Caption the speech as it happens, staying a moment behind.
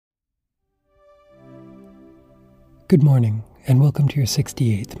Good morning, and welcome to your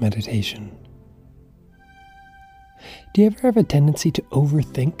 68th meditation. Do you ever have a tendency to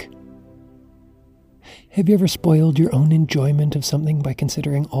overthink? Have you ever spoiled your own enjoyment of something by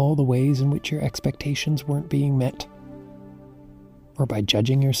considering all the ways in which your expectations weren't being met? Or by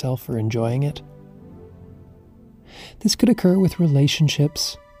judging yourself for enjoying it? This could occur with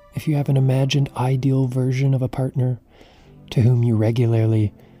relationships if you have an imagined ideal version of a partner to whom you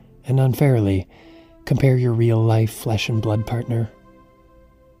regularly and unfairly compare your real-life flesh and blood partner.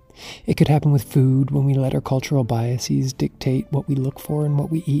 It could happen with food when we let our cultural biases dictate what we look for and what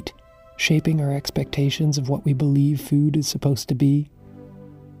we eat, shaping our expectations of what we believe food is supposed to be.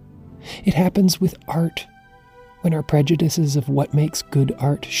 It happens with art, when our prejudices of what makes good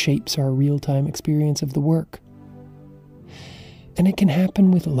art shapes our real-time experience of the work. And it can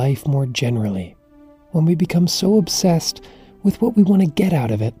happen with life more generally, when we become so obsessed with what we want to get out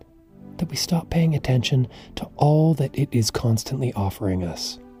of it that we stop paying attention to all that it is constantly offering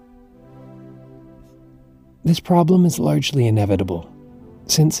us. This problem is largely inevitable,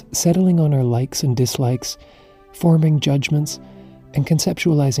 since settling on our likes and dislikes, forming judgments, and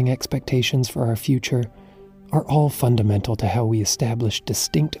conceptualizing expectations for our future are all fundamental to how we establish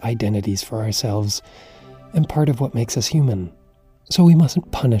distinct identities for ourselves and part of what makes us human. So we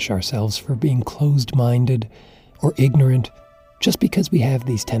mustn't punish ourselves for being closed-minded or ignorant just because we have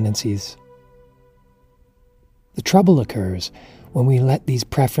these tendencies. The trouble occurs when we let these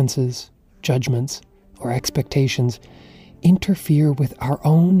preferences, judgments, or expectations interfere with our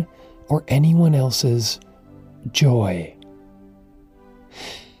own or anyone else's joy.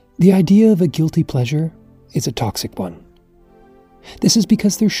 The idea of a guilty pleasure is a toxic one. This is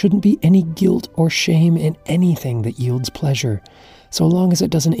because there shouldn't be any guilt or shame in anything that yields pleasure, so long as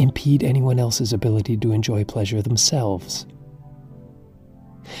it doesn't impede anyone else's ability to enjoy pleasure themselves.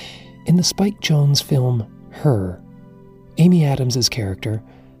 In the Spike Jonze film Her, Amy Adams' character,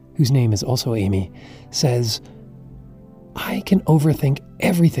 whose name is also Amy, says, "I can overthink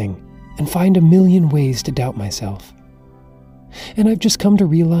everything and find a million ways to doubt myself. And I've just come to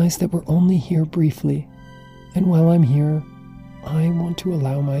realize that we're only here briefly, and while I'm here, I want to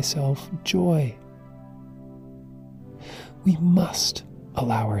allow myself joy." We must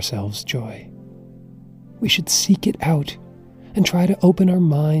allow ourselves joy. We should seek it out and try to open our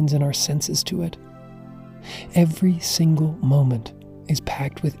minds and our senses to it. Every single moment is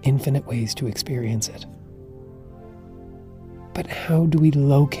packed with infinite ways to experience it. But how do we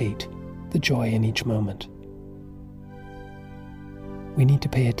locate the joy in each moment? We need to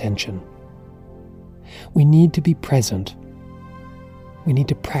pay attention. We need to be present. We need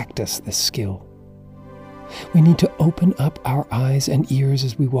to practice this skill. We need to open up our eyes and ears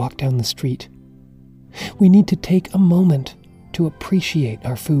as we walk down the street. We need to take a moment to appreciate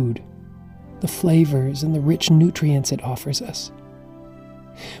our food, the flavors and the rich nutrients it offers us.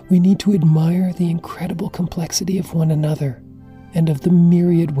 We need to admire the incredible complexity of one another and of the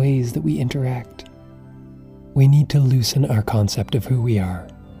myriad ways that we interact. We need to loosen our concept of who we are,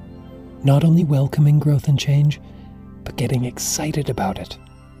 not only welcoming growth and change, but getting excited about it,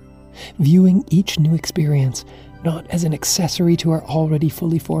 viewing each new experience not as an accessory to our already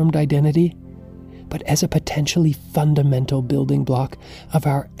fully formed identity, but as a potentially fundamental building block of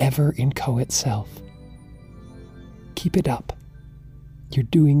our ever-inchoate self. Keep it up. You're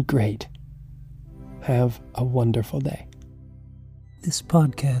doing great. Have a wonderful day. This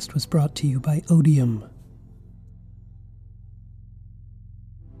podcast was brought to you by Odium,